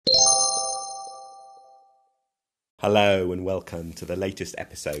Hello and welcome to the latest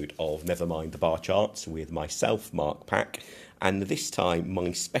episode of Nevermind the Bar Charts with myself, Mark Pack, and this time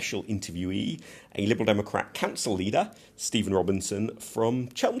my special interviewee, a Liberal Democrat council leader, Stephen Robinson from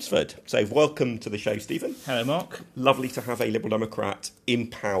Chelmsford. So welcome to the show, Stephen. Hello, Mark. Lovely to have a Liberal Democrat in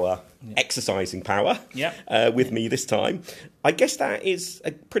power, exercising power, with me this time. I guess that is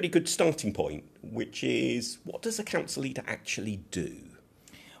a pretty good starting point, which is, what does a council leader actually do?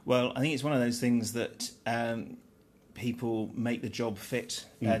 Well, I think it's one of those things that people make the job fit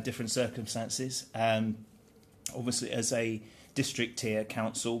different circumstances. Obviously, as a district tier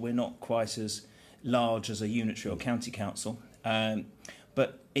council, we're not quite as large as a unitary or county council,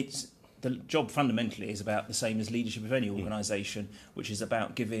 but the job fundamentally is about the same as leadership of any organisation, which is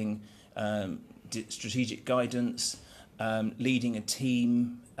about giving strategic guidance, leading a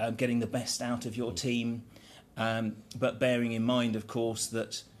team, getting the best out of your team, but bearing in mind, of course,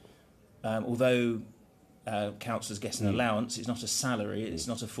 that although councillors get an allowance, it's not a salary, it's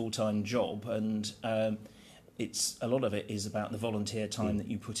not a full-time job, and it's a lot of it is about the volunteer time that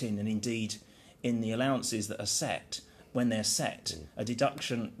you put in. And indeed, in the allowances that are set, when they're set, a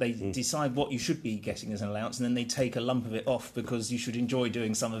deduction, they decide what you should be getting as an allowance, and then they take a lump of it off because you should enjoy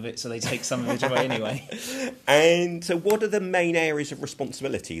doing some of it, so they take some of it away anyway. And so what are the main areas of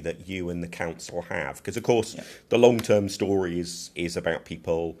responsibility that you and the council have? Because, of course, the long-term story is about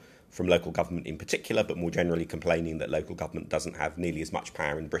people from local government in particular, but more generally complaining that local government doesn't have nearly as much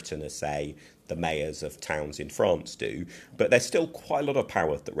power in Britain as, say, the mayors of towns in France do. But there's still quite a lot of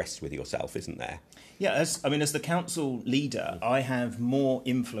power that rests with yourself, isn't there? Yeah, as the council leader, I have more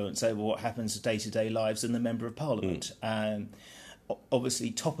influence over what happens to day-to-day lives than the Member of Parliament.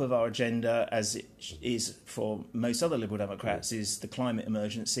 Obviously, top of our agenda, as it is for most other Liberal Democrats, is the climate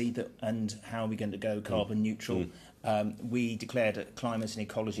emergency and how are we going to go carbon neutral. We declared a climate and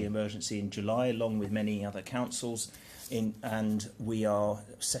ecology emergency in July, along with many other councils, and we are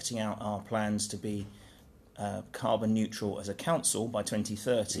setting out our plans to be carbon neutral as a council by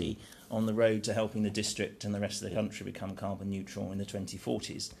 2030, on the road to helping the district and the rest of the country become carbon neutral in the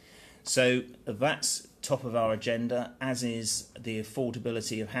 2040s. So that's top of our agenda, as is the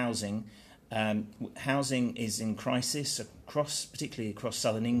affordability of housing. Housing is in crisis, particularly across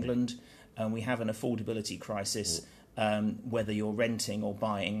southern England. We have an affordability crisis, whether you're renting or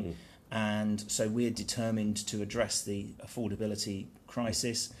buying, and so we're determined to address the affordability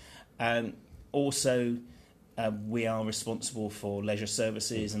crisis. Also, we are responsible for leisure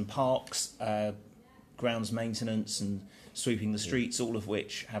services and parks, grounds maintenance and sweeping the streets, all of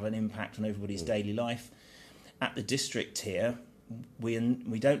which have an impact on everybody's daily life. At the district here,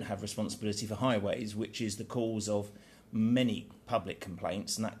 we don't have responsibility for highways, which is the cause of many public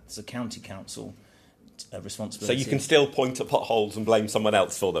complaints, and that's a county council responsibility. So you can still point at potholes and blame someone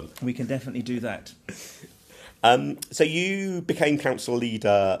else for them? We can definitely do that. So you became council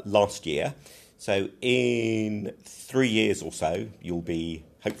leader last year. So in 3 years or so, you'll be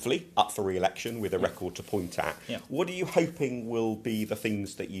hopefully up for re-election with a record to point at. Yeah. What are you hoping will be the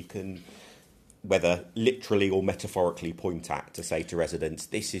things that you can, whether literally or metaphorically, point at to say to residents,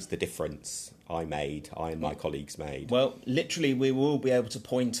 this is the difference I and my colleagues made? Well, literally, we will be able to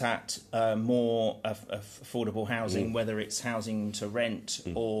point at more affordable housing, whether it's housing to rent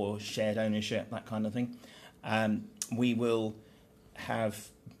or shared ownership, that kind of thing. We will have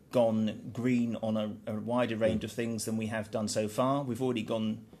gone green on a wider range of things than we have done so far. We've already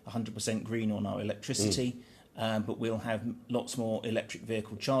gone 100% green on our electricity, but we'll have lots more electric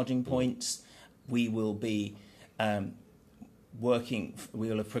vehicle charging points. We will be we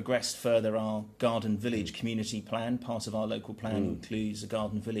will have progressed further our Garden Village community plan. Part of our local plan includes a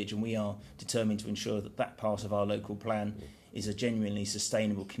garden village, and we are determined to ensure that part of our local plan is a genuinely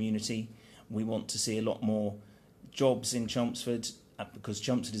sustainable community. We want to see a lot more jobs in Chelmsford, because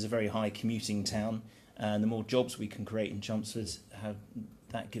Chelmsford is a very high commuting town, and the more jobs we can create in Chelmsford,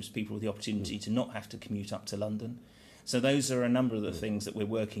 that gives people the opportunity to not have to commute up to London. So those are a number of the things that we're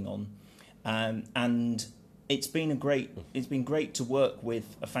working on. And it's been great to work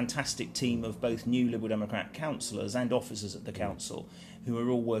with a fantastic team of both new Liberal Democrat councillors and officers at the council who are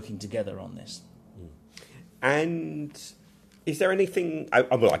all working together on this. And is there anything,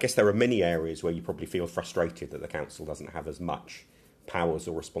 I guess there are many areas where you probably feel frustrated that the council doesn't have as much powers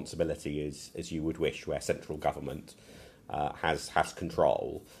or responsibility as you would wish, where central government has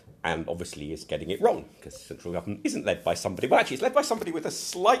control, and obviously is getting it wrong, because central government isn't led by somebody. Well, actually, it's led by somebody with a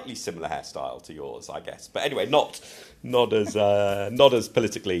slightly similar hairstyle to yours, I guess. But anyway, not as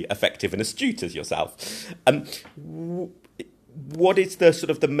politically effective and astute as yourself. What is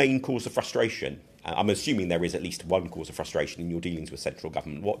the main cause of frustration? I'm assuming there is at least one cause of frustration in your dealings with central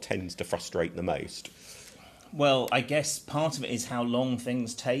government. What tends to frustrate the most? Well, I guess part of it is how long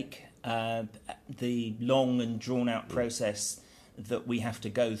things take. The long and drawn-out process that we have to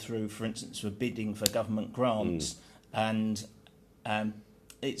go through, for instance, for bidding for government grants, and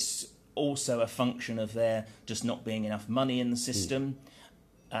it's also a function of there just not being enough money in the system.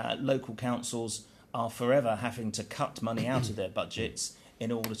 Local councils are forever having to cut money out of their budgets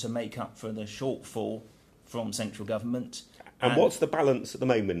in order to make up for the shortfall from central government. And what's the balance at the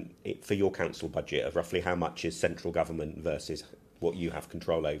moment for your council budget of roughly how much is central government versus what you have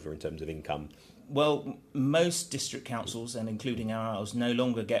control over in terms of income? Well, most district councils, and including ours, no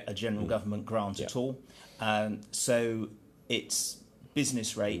longer get a general government grant at all. So its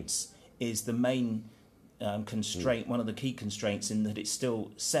business rates is the main constraint, one of the key constraints, in that it's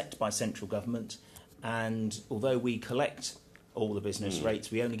still set by central government. And although we collect all the business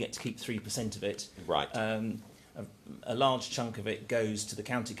rates, we only get to keep 3% of it. Right. A large chunk of it goes to the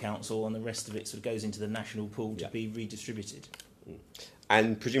county council, and the rest of it sort of goes into the national pool to be redistributed.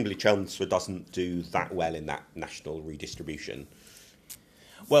 And presumably Chelmsford doesn't do that well in that national redistribution.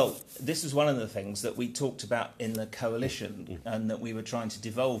 Well, this was one of the things that we talked about in the coalition, and that we were trying to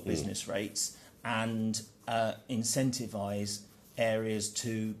devolve business rates and incentivise areas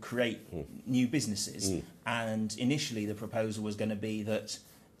to create new businesses. And initially the proposal was going to be that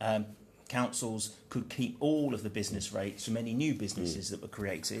councils could keep all of the business rates from any new businesses that were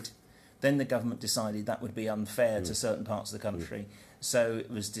created. Then the government decided that would be unfair to certain parts of the country. So it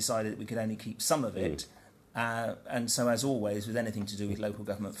was decided that we could only keep some of it. And so, as always, with anything to do with local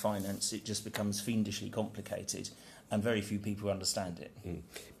government finance, it just becomes fiendishly complicated, and very few people understand it.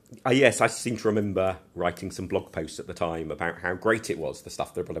 Yes, I seem to remember writing some blog posts at the time about how great it was, the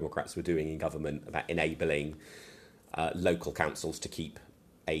stuff the Liberal Democrats were doing in government, about enabling local councils to keep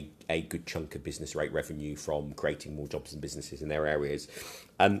a good chunk of business rate revenue from creating more jobs and businesses in their areas.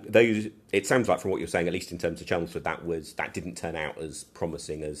 It sounds like, from what you're saying, at least in terms of Chelmsford, that didn't turn out as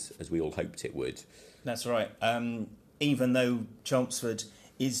promising as we all hoped it would. That's right. Even though Chelmsford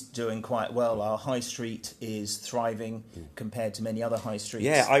is doing quite well, our high street is thriving compared to many other high streets.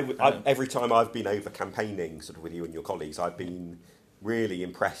 Yeah, every time I've been over campaigning sort of with you and your colleagues, I've been really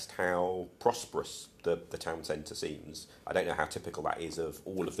impressed how prosperous the town centre seems. I don't know how typical that is of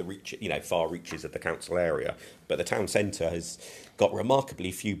all of the far reaches of the council area, but the town centre has got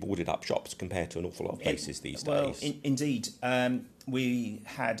remarkably few boarded up shops compared to an awful lot of places these days. Indeed. We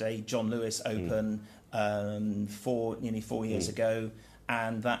had a John Lewis open nearly 4 years ago,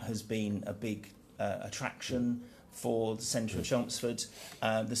 and that has been a big attraction for the centre of Chelmsford.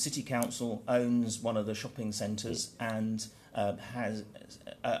 The City Council owns one of the shopping centres and has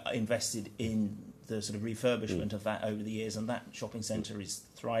invested in the sort of refurbishment of that over the years, and that shopping centre is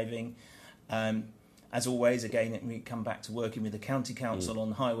thriving. As always, again, we come back to working with the county council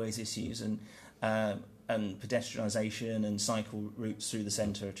on highways issues and pedestrianisation and cycle routes through the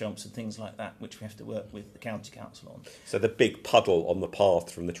centre of Chelmsford, things like that, which we have to work with the county council on. So the big puddle on the path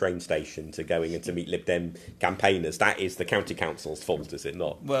from the train station to going and to meet Lib Dem campaigners, that is the county council's fault, is it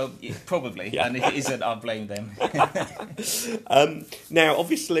not? Well, probably, and if it isn't, I'll blame them. Now,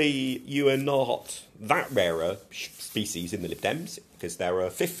 obviously, you are not that rare a species in the Lib Dems, because there are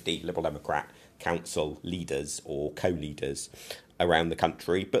 50 Liberal Democrat council leaders or co-leaders around the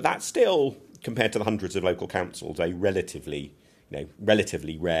country, but that's still, compared to the hundreds of local councils, a relatively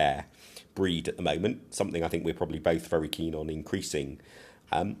rare breed at the moment, something I think we're probably both very keen on increasing.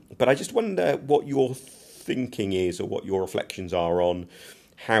 But I just wonder what your thinking is, or what your reflections are on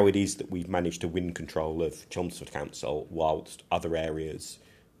how it is that we've managed to win control of Chelmsford Council whilst other areas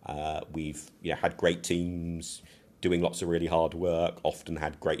we've had great teams doing lots of really hard work, often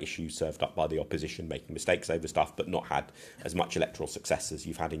had great issues served up by the opposition, making mistakes over stuff, but not had as much electoral success as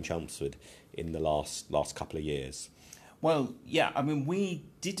you've had in Chelmsford in the last couple of years. Well, yeah, I mean, we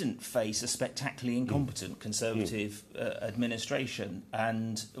didn't face a spectacularly incompetent Conservative administration,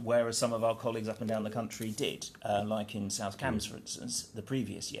 and whereas some of our colleagues up and down the country did, like in South Cambs, for instance, the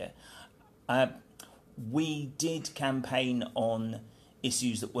previous year, we did campaign on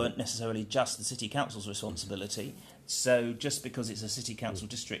issues that weren't necessarily just the City Council's responsibility. So just because it's a City Council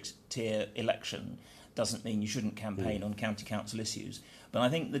district tier election doesn't mean you shouldn't campaign on county council issues. But I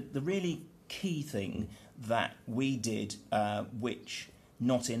think the really key thing that we did, which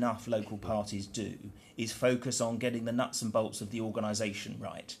not enough local parties do, is focus on getting the nuts and bolts of the organisation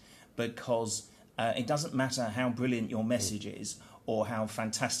right. Because it doesn't matter how brilliant your message is or how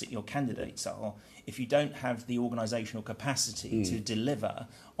fantastic your candidates are, if you don't have the organisational capacity to deliver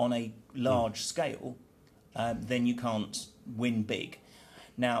on a large scale, then you can't win big.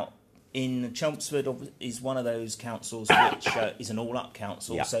 Now, in Chelmsford is one of those councils which is an all-up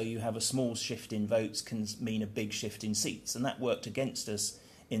council, Yeah. so you have a small shift in votes can mean a big shift in seats, and that worked against us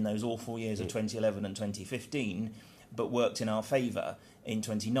in those awful years of 2011 and 2015, but worked in our favour in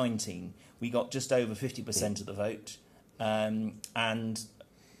 2019. We got just over 50% of the vote, and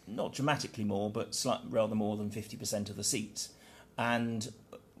not dramatically more, but rather more than 50% of the seats. And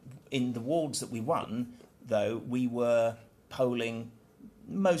in the wards that we won, though, we were polling.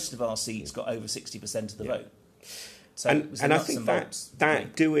 Most of our seats got over 60% of the vote. So and I think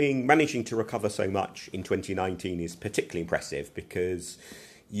that managing to recover so much in 2019 is particularly impressive, because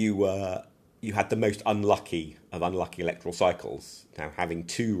you had the most unlucky of unlucky electoral cycles. Now, having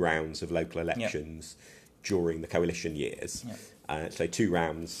 2 rounds of local elections during the coalition years, so 2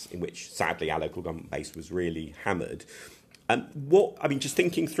 rounds in which sadly our local government base was really hammered. Just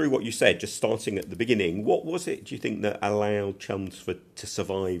thinking through what you said, just starting at the beginning, what was it, do you think, that allowed Chelmsford to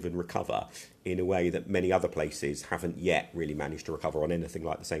survive and recover in a way that many other places haven't yet really managed to recover on anything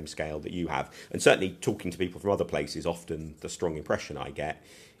like the same scale that you have? And certainly talking to people from other places, often the strong impression I get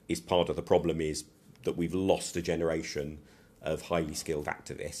is part of the problem is that we've lost a generation of highly skilled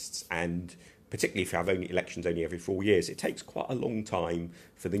activists, and particularly if you have elections only every 4 years, it takes quite a long time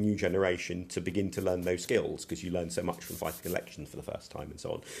for the new generation to begin to learn those skills, because you learn so much from fighting elections for the first time and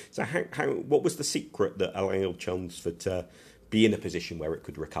so on. So what was the secret that allowed Chelmsford to be in a position where it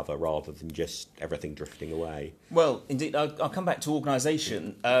could recover rather than just everything drifting away? Well, indeed, I'll come back to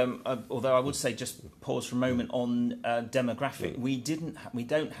organisation, although I would say just pause for a moment on demographic. We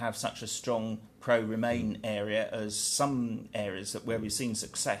don't have such a strong pro-Remain area as some areas where we've seen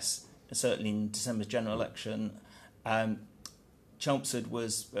success. Certainly in December's general election, Chelmsford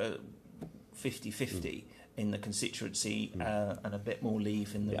was 50-50 in the constituency and a bit more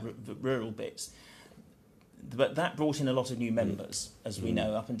Leave in the rural bits. But that brought in a lot of new members, as we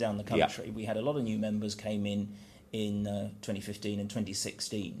know, up and down the country. We had a lot of new members came in 2015 and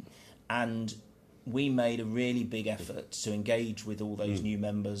 2016, and we made a really big effort to engage with all those new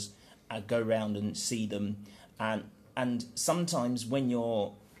members, go round and see them, and sometimes when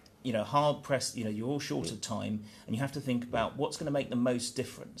you're hard pressed, you're all short of time, and you have to think about what's going to make the most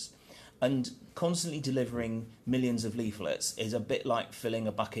difference. And constantly delivering millions of leaflets is a bit like filling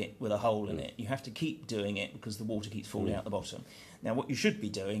a bucket with a hole in it. You have to keep doing it because the water keeps falling out the bottom. Now, what you should be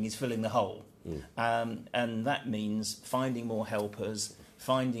doing is filling the hole. And that means finding more helpers,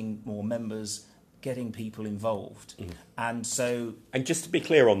 finding more members, getting people involved. And just to be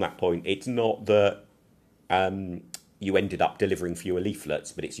clear on that point, it's not that you ended up delivering fewer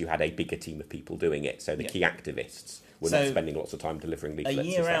leaflets, but it's you had a bigger team of people doing it. So the key activists were not spending lots of time delivering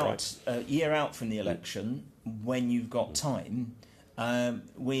leaflets. A year out from the election, when you've got time,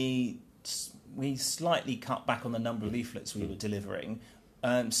 we slightly cut back on the number of leaflets we were delivering,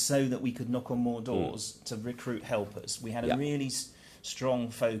 so that we could knock on more doors to recruit helpers. We had a really strong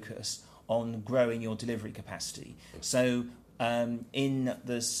focus on growing your delivery capacity. So in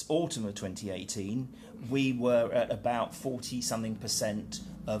this autumn of 2018, we were at about 40-something%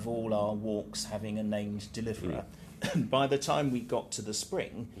 of all our walks having a named deliverer. By the time we got to the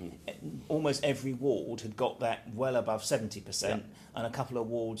spring, almost every ward had got that well above 70%, and a couple of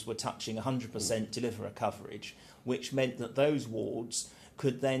wards were touching 100% deliverer coverage, which meant that those wards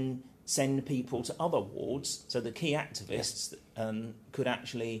could then send people to other wards, so the key activists could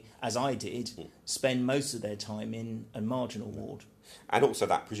actually, as I did, spend most of their time in a marginal ward. And also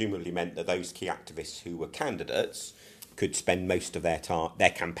that presumably meant that those key activists who were candidates could spend most of their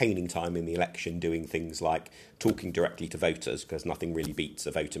campaigning time in the election doing things like talking directly to voters, because nothing really beats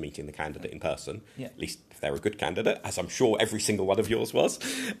a voter meeting the candidate in person, at least if they're a good candidate, as I'm sure every single one of yours was,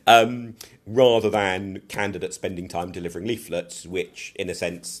 rather than candidates spending time delivering leaflets, which, in a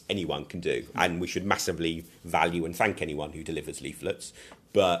sense, anyone can do. And we should massively value and thank anyone who delivers leaflets,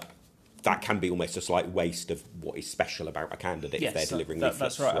 but that can be almost a slight waste of what is special about a candidate if they're delivering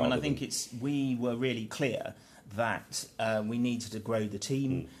leaflets. That's right. I mean, I think we were really clear that we needed to grow the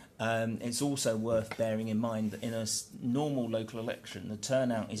team. It's also worth bearing in mind that in a normal local election, the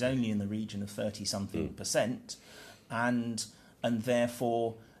turnout is only in the region of 30-something%, and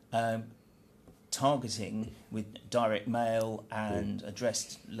therefore targeting with direct mail and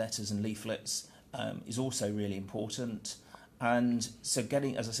addressed letters and leaflets is also really important. And so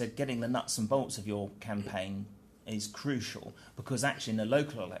getting the nuts and bolts of your campaign is crucial, because actually in a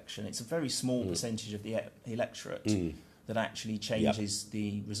local election it's a very small percentage of the electorate that actually changes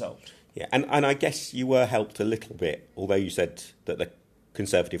the result. Yeah, and I guess you were helped a little bit, although you said that the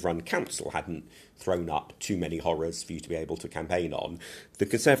Conservative-run council hadn't thrown up too many horrors for you to be able to campaign on. The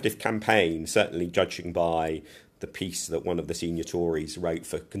Conservative campaign, certainly judging by the piece that one of the senior Tories wrote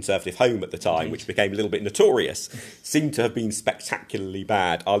for Conservative Home at the time, which became a little bit notorious, seemed to have been spectacularly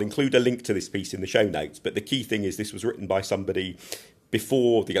bad. I'll include a link to this piece in the show notes, but the key thing is this was written by somebody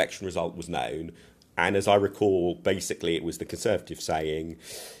before the election result was known, and as I recall, basically it was the Conservatives saying,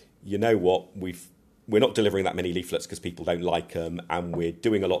 you know what, we're not delivering that many leaflets because people don't like them, and we're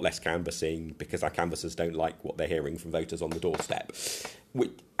doing a lot less canvassing because our canvassers don't like what they're hearing from voters on the doorstep.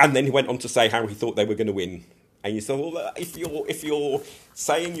 And then he went on to say how he thought they were going to win. And you thought, well, if you're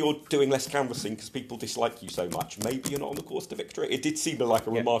saying you're doing less canvassing because people dislike you so much, maybe you're not on the course to victory. It did seem like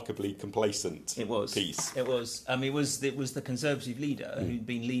a remarkably complacent piece. It was. It was the Conservative leader who'd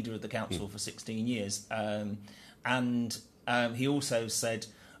been leader of the council for 16 years, and he also said,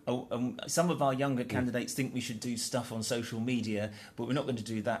 some of our younger candidates think we should do stuff on social media, but we're not going to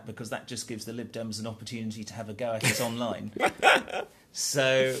do that because that just gives the Lib Dems an opportunity to have a go at us online.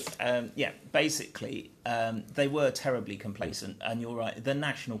 So, basically, they were terribly complacent, and you're right, the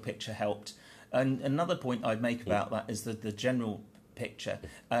national picture helped. And another point I'd make about that is that the general picture,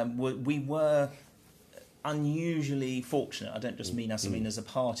 we were unusually fortunate. I don't just mean us, I mean as a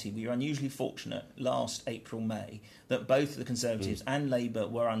party. We were unusually fortunate last April, May, that both the Conservatives and Labour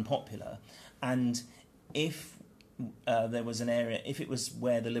were unpopular. And if there was an area, if it was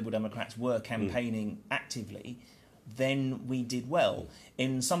where the Liberal Democrats were campaigning actively, then we did well.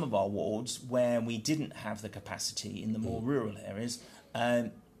 In some of our wards where we didn't have the capacity in the more rural areas,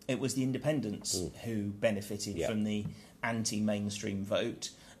 it was the independents who benefited from the anti-mainstream vote.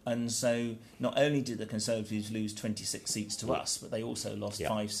 And so not only did the Conservatives lose 26 seats to us, but they also lost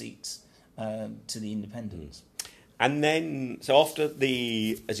 5 seats to the independents. And then, so after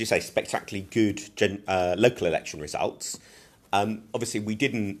the, as you say, spectacularly good local election results, obviously we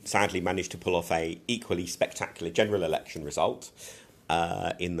didn't sadly manage to pull off a equally spectacular general election result,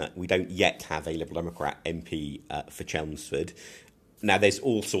 in that we don't yet have a Liberal Democrat MP for Chelmsford. Now, there's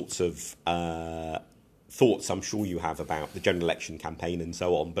all sorts of thoughts I'm sure you have about the general election campaign and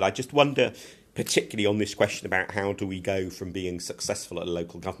so on, but I just wonder, particularly on this question about how do we go from being successful at a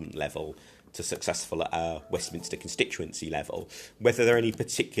local government level to successful at a Westminster constituency level, whether there are any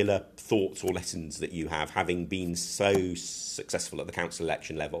particular thoughts or lessons that you have, having been so successful at the council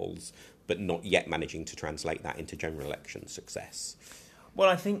election levels, but not yet managing to translate that into general election success. Well,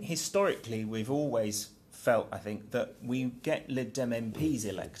 I think historically we've always felt, I think, that we get Lib Dem MPs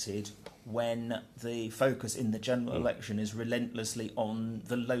elected when the focus in the general election is relentlessly on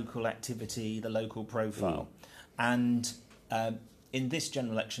the local activity, the local profile. And in this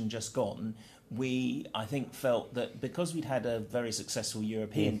general election just gone, we, I think, felt that because we'd had a very successful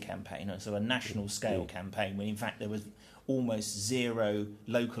European campaign, so a national scale campaign, when in fact there was almost zero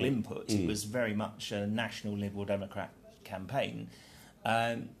local input, it was very much a national Liberal Democrat campaign,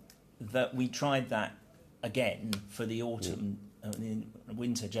 that we tried that again for the autumn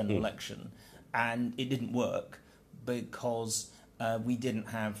winter general election, and it didn't work because we didn't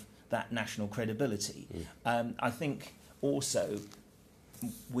have that national credibility. I think also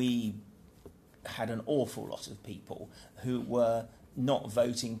we had an awful lot of people who were not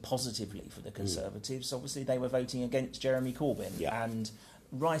voting positively for the Conservatives. Obviously they were voting against Jeremy Corbyn, and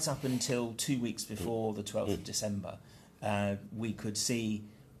right up until 2 weeks before the 12th of December, we could see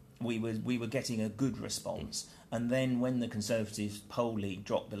we were getting a good response. And then when the Conservatives poll lead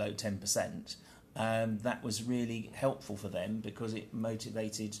dropped below 10%, that was really helpful for them because it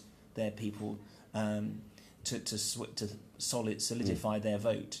motivated their people to solidify their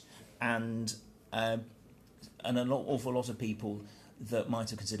vote. And an awful lot of people that might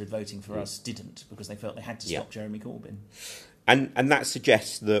have considered voting for us didn't, because they felt they had to stop Jeremy Corbyn. And that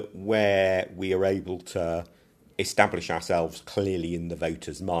suggests that where we are able to establish ourselves clearly in the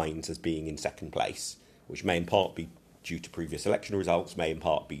voters' minds as being in second place, which may in part be due to previous election results, may in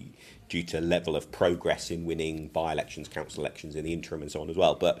part be due to level of progress in winning by-elections, council elections in the interim and so on as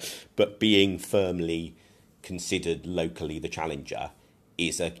well, but being firmly considered locally the challenger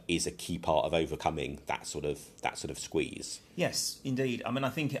is a key part of overcoming that sort of squeeze. Yes, indeed. I mean, I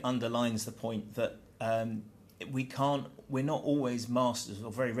think it underlines the point that we're not always masters,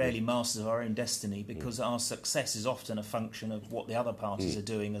 or very rarely masters of our own destiny, because our success is often a function of what the other parties are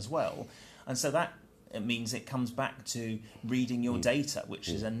doing as well. And so that it means it comes back to reading your data, which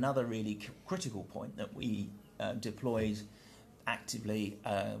is another really critical point that we deployed actively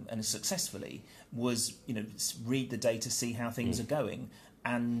and successessfully, was read the data, see how things are going.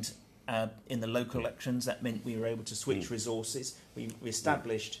 And in the local elections, that meant we were able to switch resources. We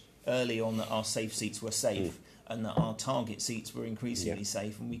established early on that our safe seats were safe and that our target seats were increasingly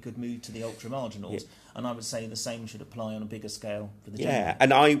safe, and we could move to the ultra-marginals. And I would say the same should apply on a bigger scale for the general.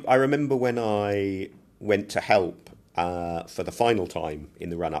 And I remember when I went to help for the final time in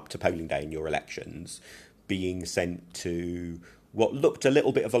the run-up to polling day in your elections, being sent to what looked a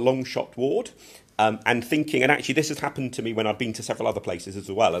little bit of a long-shot ward, and thinking, and actually this has happened to me when I've been to several other places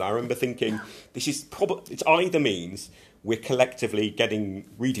as well, and I remember thinking, this is probably, it either means we're collectively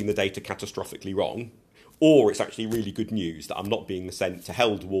reading the data catastrophically wrong, or it's actually really good news that I'm not being sent to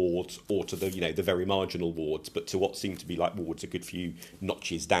held wards or to the very marginal wards, but to what seemed to be like wards a good few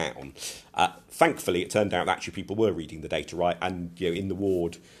notches down. Thankfully, it turned out that actually people were reading the data right, and in the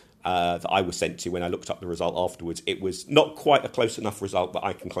ward that I was sent to, when I looked up the result afterwards, it was not quite a close enough result that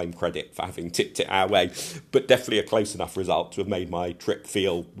I can claim credit for having tipped it our way, but definitely a close enough result to have made my trip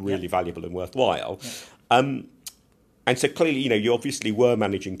feel really valuable and worthwhile. And so clearly, you obviously were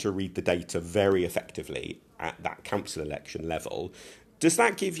managing to read the data very effectively at that council election level. Does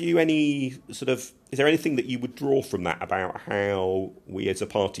that give you any is there anything that you would draw from that about how we as a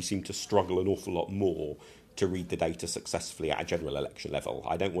party seem to struggle an awful lot more to read the data successfully at a general election level?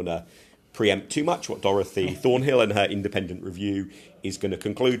 I don't want to preempt too much what Dorothy Thornhill and her independent review is going to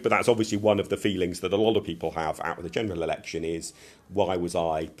conclude, but that's obviously one of the feelings that a lot of people have out of the general election is, why was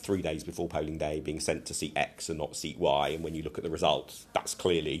I 3 days before polling day being sent to seat X and not seat Y? And when you look at the results, there's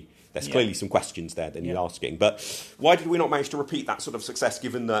clearly some questions there that you're asking. But why did we not manage to repeat that sort of success,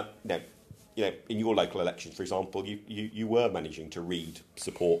 given that in your local elections, for example, you were managing to read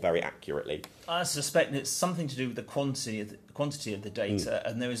support very accurately? I suspect it's something to do with the quantity of the data,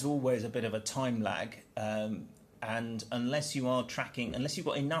 and there is always a bit of a time lag. And unless you've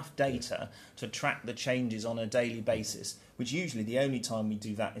got enough data to track the changes on a daily basis, which usually the only time we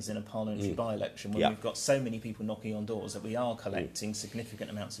do that is in a parliamentary by-election, when we've got so many people knocking on doors that we are collecting significant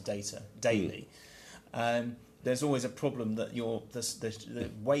amounts of data daily. There's always a problem that the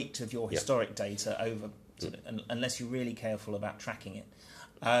weight of your historic data unless you're really careful about tracking it,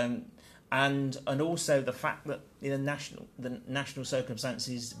 and also the fact that the national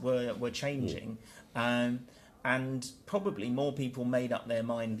circumstances were changing, and probably more people made up their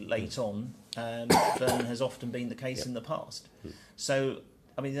mind late on than has often been the case in the past. So,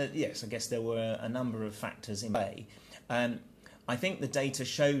 I mean, yes, I guess there were a number of factors in play. I think the data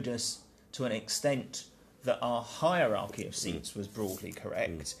showed us to an extent that our hierarchy of seats was broadly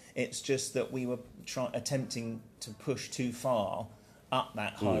correct. It's just that we were attempting to push too far up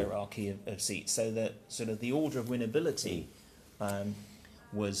that hierarchy of seats, so that sort of the order of winnability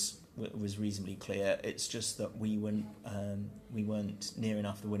was reasonably clear. It's just that we weren't near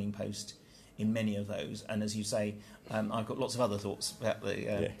enough the winning post in many of those. And as you say, I've got lots of other thoughts about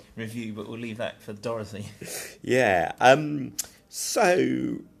the review, but we'll leave that for Dorothy.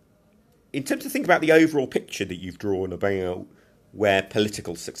 So, in terms of thinking about the overall picture that you've drawn about where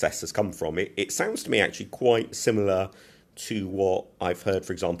political success has come from, it sounds to me actually quite similar to what I've heard,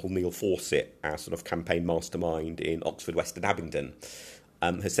 for example, Neil Fawcett, our sort of campaign mastermind in Oxford, West and Abingdon,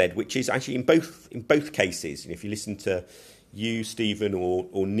 has said, which is actually in both cases, if you listen to you, Stephen,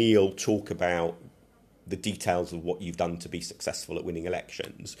 or Neil talk about the details of what you've done to be successful at winning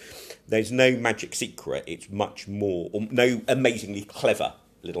elections, there's no magic secret. It's much more, or no amazingly clever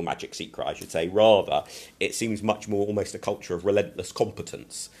little magic secret, I should say. Rather, it seems much more almost a culture of relentless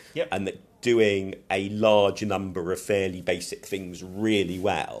competence, and that doing a large number of fairly basic things really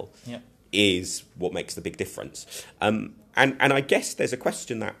well is what makes the big difference. And I guess there's a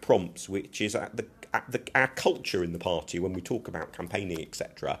question that prompts, which is our culture in the party, when we talk about campaigning,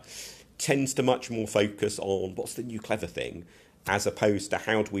 etc., tends to much more focus on what's the new clever thing, as opposed to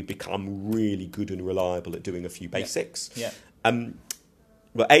how do we become really good and reliable at doing a few basics.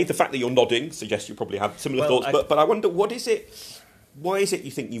 Well, the fact that you're nodding suggests you probably have similar thoughts, but I wonder, why is it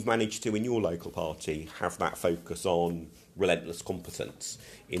you think you've managed to, in your local party, have that focus on relentless competence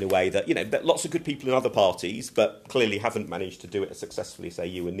in a way that, that lots of good people in other parties, but clearly haven't managed to do it as successfully, say,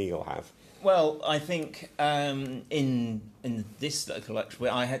 you and Neil have? Well, I think in this local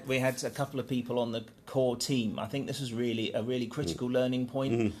election, we had a couple of people on the core team. I think this was really a really critical learning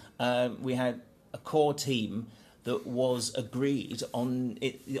point. We had a core team that was agreed on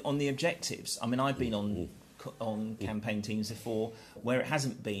the objectives. I mean, I've been on campaign teams before where it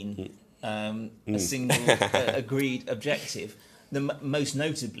hasn't been a single agreed objective. Most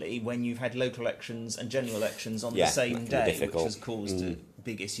notably, when you've had local elections and general elections on the same day, which has caused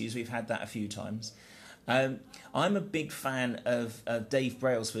big issues. We've had that a few times. I'm a big fan of Dave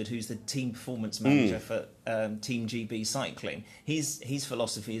Brailsford, who's the team performance manager for Team GB Cycling. His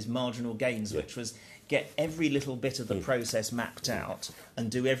philosophy is marginal gains, which was get every little bit of the process mapped out and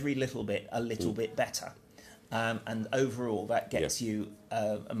do every little bit a little bit better. And overall, that gets you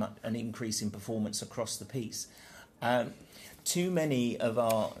an increase in performance across the piece. too many of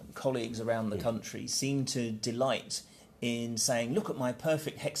our colleagues around the country seem to delight in saying, look at my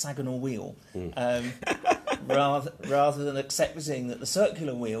perfect hexagonal wheel, rather than accepting that the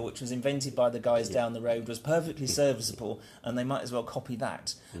circular wheel, which was invented by the guys down the road, was perfectly serviceable, and they might as well copy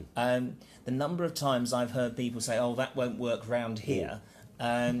that. The number of times I've heard people say, oh, that won't work round here,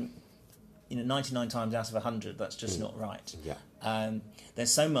 99 times out of 100, that's just not right.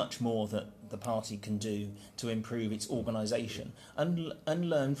 There's so much more that the party can do to improve its organisation and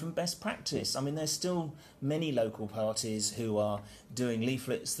learn from best practice. I mean, there's still many local parties who are doing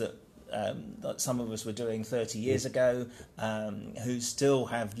leaflets that some of us were doing 30 years ago, who still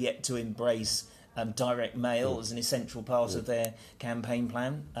have yet to embrace direct mail as an essential part of their campaign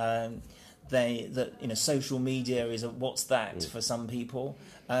plan. Social media is what's that for some people.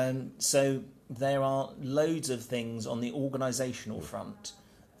 So there are loads of things on the organisational front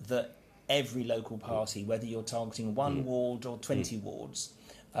that every local party, whether you're targeting one ward or 20 wards,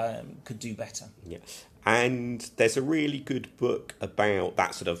 could do better. Yeah. And there's a really good book about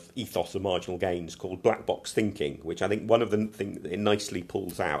that sort of ethos of marginal gains called Black Box Thinking, which I think one of the things that it nicely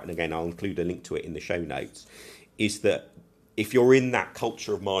pulls out, and again I'll include a link to it in the show notes, is that if you're in that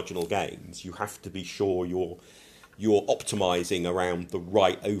culture of marginal gains, you have to be sure you're optimising around the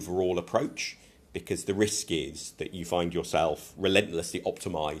right overall approach, because the risk is that you find yourself relentlessly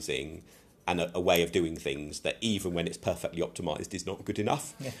optimising and a way of doing things that even when it's perfectly optimised is not good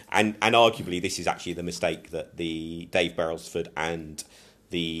enough. Yeah. And arguably this is actually the mistake that the Dave Brailsford and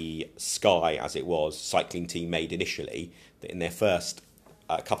the Sky, as it was, cycling team made initially, that in their first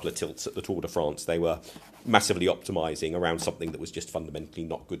couple of tilts at the Tour de France, they were massively optimising around something that was just fundamentally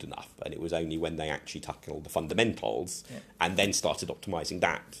not good enough. And it was only when they actually tackled the fundamentals and then started optimising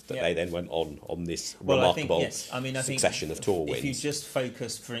that they then went on this remarkable succession of Tour wins. If you just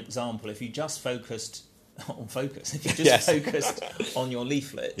focused, for example, if you just focused on your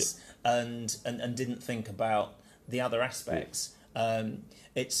leaflets and didn't think about the other aspects, I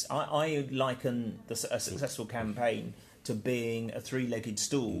liken a successful campaign to being a three-legged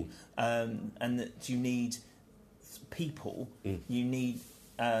stool, and that you need people, you need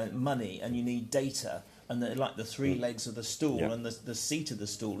money, and you need data, and the three legs of the stool, and the seat of the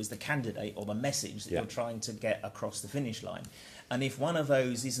stool is the candidate or the message that you're trying to get across the finish line. And if one of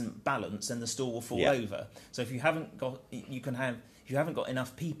those isn't balanced, then the stool will fall over. So if you haven't got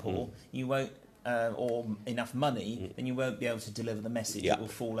enough people, you won't. Or enough money, then you won't be able to deliver the message. It will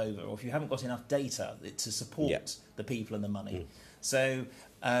fall over. Or if you haven't got enough data to support the people and the money. So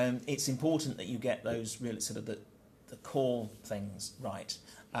it's important that you get those really sort of the core things right.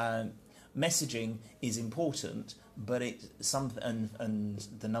 Messaging is important, but and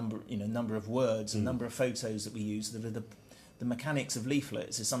the number of words and number of photos that we use. The mechanics of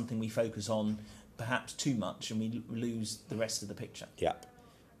leaflets is something we focus on perhaps too much, and we lose the rest of the picture. Yeah,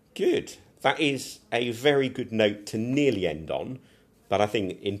 good. That is a very good note to nearly end on, but I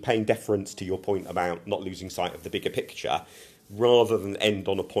think in paying deference to your point about not losing sight of the bigger picture, rather than end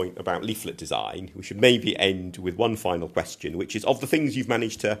on a point about leaflet design, we should maybe end with one final question, which is, of the things you've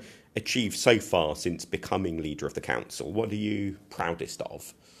managed to achieve so far since becoming leader of the council, what are you proudest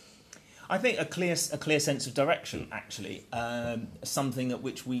of? I think a clear sense of direction, actually, something at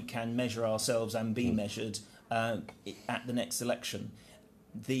which we can measure ourselves and be measured at the next election.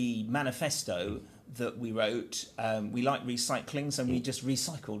 The manifesto that we wrote, we like recycling, so we just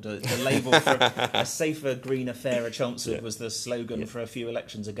recycled the label for a safer, greener, fairer Chelmsford was the slogan for a few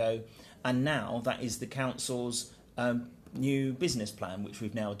elections ago. And now that is the council's new business plan, which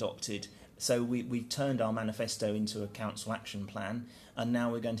we've now adopted. So we've turned our manifesto into a council action plan, and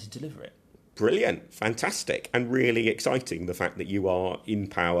now we're going to deliver it. Brilliant, fantastic, and really exciting, the fact that you are in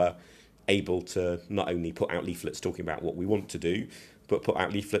power, able to not only put out leaflets talking about what we want to do, but put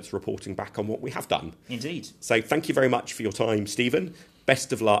out leaflets reporting back on what we have done. Indeed. So thank you very much for your time, Stephen.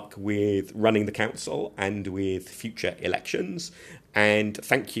 Best of luck with running the council and with future elections. And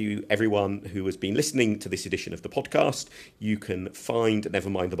thank you, everyone who has been listening to this edition of the podcast. You can find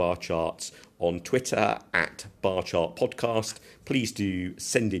Nevermind the Bar Charts on Twitter @BarChartPodcast. Please do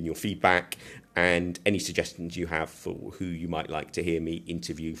send in your feedback and any suggestions you have for who you might like to hear me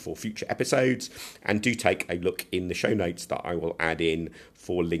interview for future episodes. And do take a look in the show notes that I will add in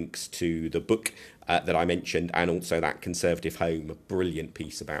for links to the book that I mentioned, and also that Conservative Home, a brilliant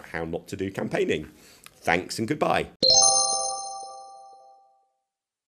piece about how not to do campaigning. Thanks and goodbye.